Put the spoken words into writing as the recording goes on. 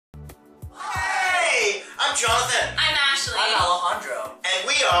I'm Jonathan. I'm Ashley. I'm Alejandro. And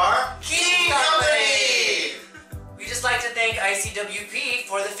we are Keen Company! We'd just like to thank ICWP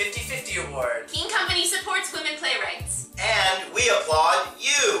for the 50/50 award. Keen Company supports women playwrights. And we applaud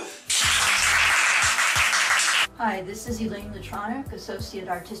you! Hi, this is Elaine Latronic, Associate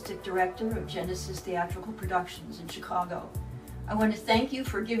Artistic Director of Genesis Theatrical Productions in Chicago. I want to thank you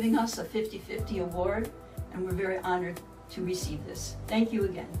for giving us a 50/50 award, and we're very honored to receive this. Thank you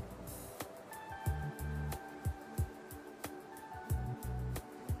again.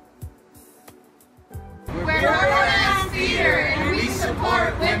 We're Playwrights Theater, and we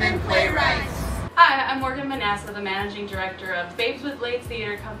support women playwrights. Hi, I'm Morgan Manassa, the Managing Director of Babes with Blades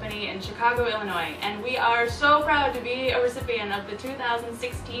Theater Company in Chicago, Illinois, and we are so proud to be a recipient of the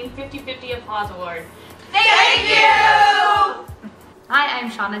 2016 50/50 Applause Award. Thank you! Hi, I'm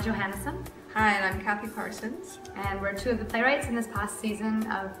Shauna Johannesson. Hi, and I'm Kathy Parsons. And we're two of the playwrights in this past season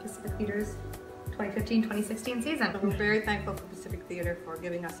of Pacific Theater's 2015-2016 season. We're very thankful for Pacific Theater for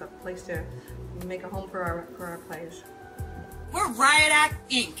giving us a place to make a home for our plays. We're Riot Act,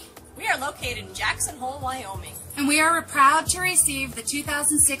 Inc. We are located in Jackson Hole, Wyoming. And we are proud to receive the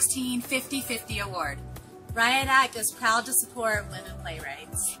 2016 50/50 award. Riot Act is proud to support women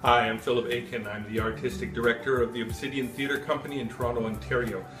playwrights. Hi, I'm Philip Aiken. I'm the Artistic Director of the Obsidian Theatre Company in Toronto,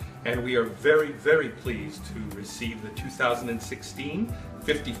 Ontario. And we are very, very pleased to receive the 2016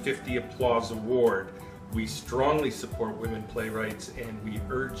 50/50 Applause Award. We strongly support women playwrights, and we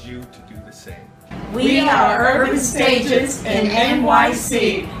urge you to do the same. We are Urban Stages in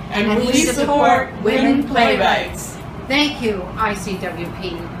NYC, and we support women playwrights. Thank you,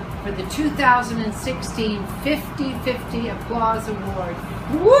 ICWP, for the 2016 50/50 Applause Award.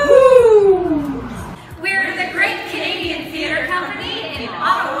 Woo! We're the Great Canadian Theatre Company in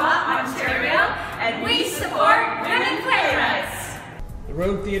Ottawa, Ontario, and we support women playwrights. The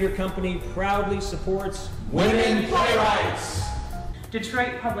Road Theatre Company proudly supports women playwrights.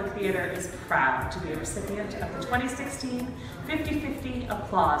 Detroit Public Theater is proud to be a recipient of the 2016 50/50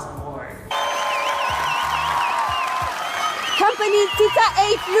 Applause Award. Company Tita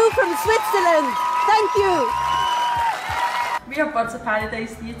Eichlu from Switzerland. Thank you. We are Birds of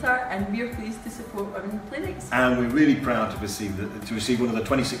Paradise Theatre, and we are pleased to support women playwrights. And we're really proud to receive one of the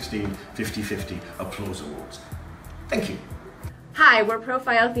 2016 50/50 Applause Awards. Thank you. Hi, we're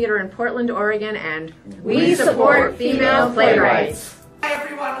Profile Theater in Portland, Oregon, and we support female playwrights. Hi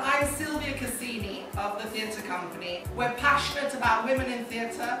everyone, I'm Sylvia Cassini of the Theatre Company. We're passionate about women in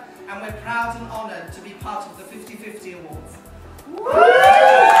theatre, and we're proud and honoured to be part of the 50/50 Awards.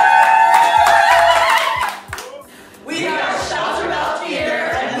 We are Shelter Bell Theater,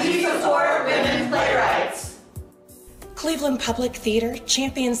 and we support women playwrights. Cleveland Public Theater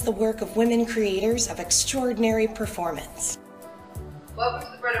champions the work of women creators of extraordinary performance. Welcome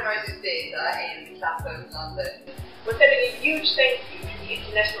to the Bread and Roses Theatre in Clapham, London. We're sending a huge thank you to the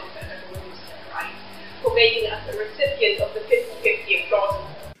International Centre for Women's Playwrights for making us a recipient of the 50/50 Applause.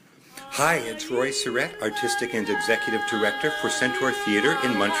 Hi, it's Roy Surrett, Artistic and Executive Director for Centaur Theatre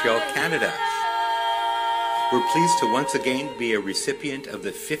in Montreal, Canada. We're pleased to once again be a recipient of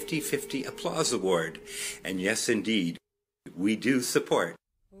the 50/50 Applause Award. And yes, indeed, we do support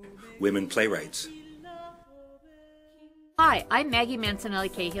women playwrights. Hi, I'm Maggie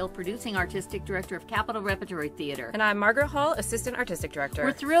Mancinelli-Cahill, Producing Artistic Director of Capitol Repertory Theater. And I'm Margaret Hall, Assistant Artistic Director.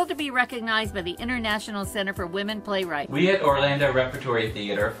 We're thrilled to be recognized by the International Center for Women Playwrights. We at Orlando Repertory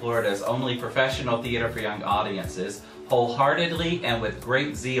Theater, Florida's only professional theater for young audiences, wholeheartedly and with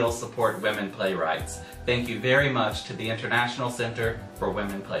great zeal support women playwrights. Thank you very much to the International Center for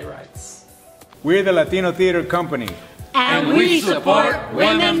Women Playwrights. We're the Latino Theater Company. And we support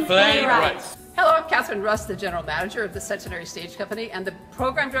women playwrights. Hello, I'm Catherine Russ, the General Manager of the Centenary Stage Company and the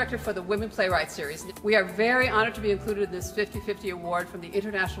Program Director for the Women Playwrights Series. We are very honored to be included in this 50/50 award from the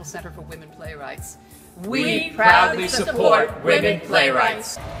International Center for Women Playwrights. We proudly support women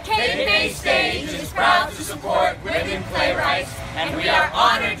playwrights. K-Bay Stage is proud to support women playwrights, and we are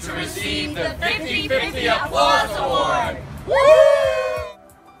honored to receive the 50/50 Applause Award. Woo!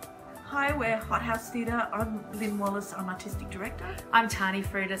 Hi, we're Hot House Theatre. I'm Lynn Wallace, I'm Artistic Director. I'm Tani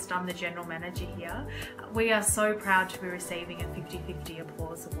Friedest, I'm the General Manager here. We are so proud to be receiving a 50/50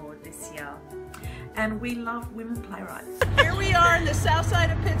 Applause Award this year. And we love women playwrights. Here we are in the south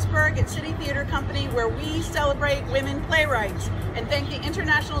side of Pittsburgh at City Theatre Company, where we celebrate women playwrights and thank the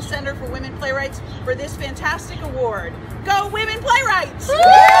International Center for Women Playwrights for this fantastic award. Go Women Playwrights!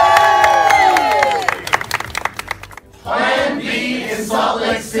 Plan B in Salt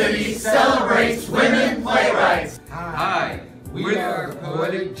Lake City celebrates women playwrights. Hi, we are the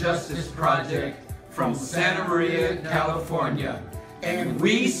Poetic Justice Project from Santa Maria, California, and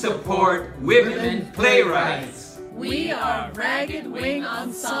We support women playwrights. We are Ragged Wing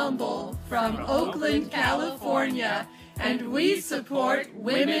Ensemble from Oakland, California, and we support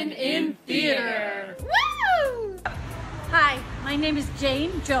women in theater. Woo! Hi, my name is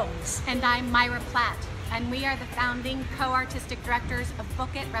Jane Jones. And I'm Myra Platt. And we are the founding co-artistic directors of Book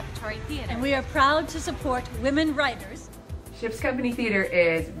It Repertory Theater. And we are proud to support women writers. Ships Company Theater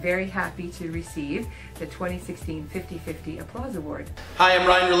is very happy to receive the 2016 50/50 Applause Award. Hi, I'm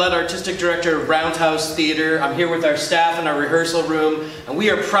Ryan Roulette, Artistic Director of Roundhouse Theater. I'm here with our staff in our rehearsal room, and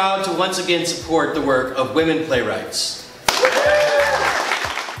we are proud to once again support the work of women playwrights.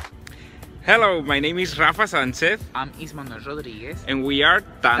 Hello, my name is Rafa Sanchez. I'm Ismael Rodriguez. And we are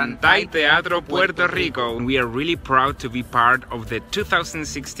Tantay Teatro Puerto Rico. We are really proud to be part of the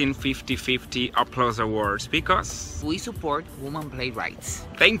 2016 50/50 Applause Awards because we support women playwrights.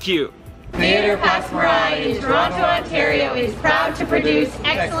 Thank you. Theatre Passe in Toronto, Ontario is proud to produce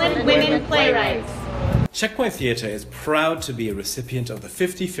excellent women playwrights. Checkpoint Theatre is proud to be a recipient of the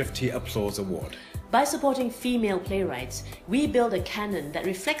 50/50 Applause Award. By supporting female playwrights, we build a canon that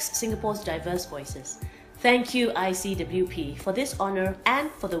reflects Singapore's diverse voices. Thank you, ICWP, for this honor and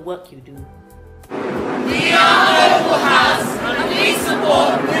for the work you do. The Honorable House, and we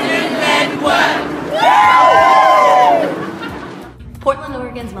support women-led work. Portland,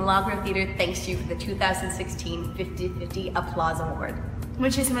 Oregon's Milagro Theater thanks you for the 2016 50/50 Applause Award.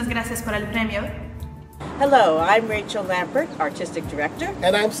 Muchísimas gracias por el premio. Hello, I'm Rachel Lampert, Artistic Director.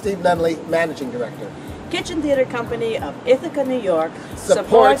 And I'm Steve Nunley, Managing Director. Kitchen Theater Company of Ithaca, New York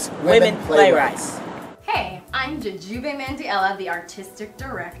supports women playwrights. Hey, I'm Jujube Mandiela, the Artistic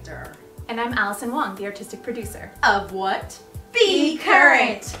Director. And I'm Allison Wong, the Artistic Producer. Of what? Be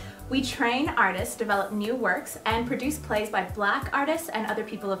Current! We train artists, develop new works, and produce plays by Black artists and other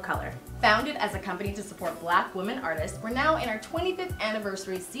people of color. Founded as a company to support Black women artists, we're now in our 25th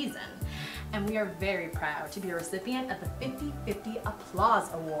anniversary season. And we are very proud to be a recipient of the 50/50 Applause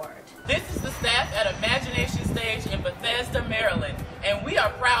Award. This is the staff at Imagination Stage in Bethesda, Maryland, and we are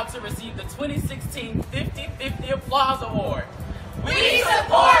proud to receive the 2016 50/50 Applause Award. We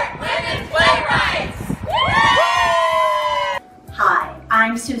support women playwrights! Hi,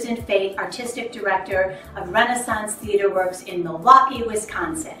 I'm Susan Fate, Artistic Director of Renaissance Theater Works in Milwaukee,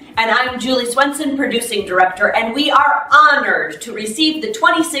 Wisconsin. And I'm Julie Swenson, Producing Director, and we are honored to receive the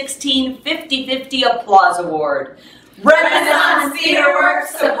 2016 50/50 Applause Award. Renaissance Theater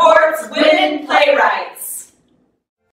Works supports women playwrights.